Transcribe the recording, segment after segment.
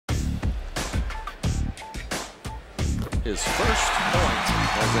his first point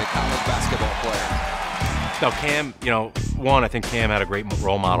as a college basketball player. No, Cam, I think Cam had a great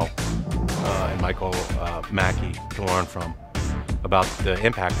role model in Michael Mackey to learn from about the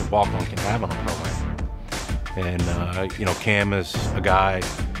impact that walk-on can have on a program. And, Cam is a guy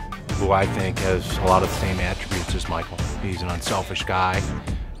who I think has a lot of the same attributes as Michael. He's an unselfish guy.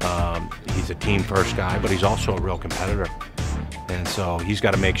 He's a team-first guy, but he's also a real competitor. And so he's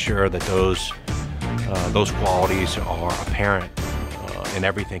got to make sure that those qualities are apparent in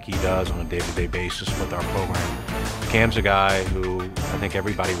everything he does on a day-to-day basis with our program. Cam's a guy who I think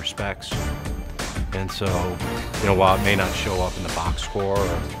everybody respects. And so, while it may not show up in the box score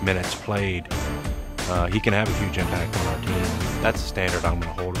or minutes played, he can have a huge impact on our team. That's the standard I'm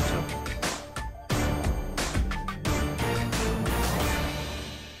going to hold him to.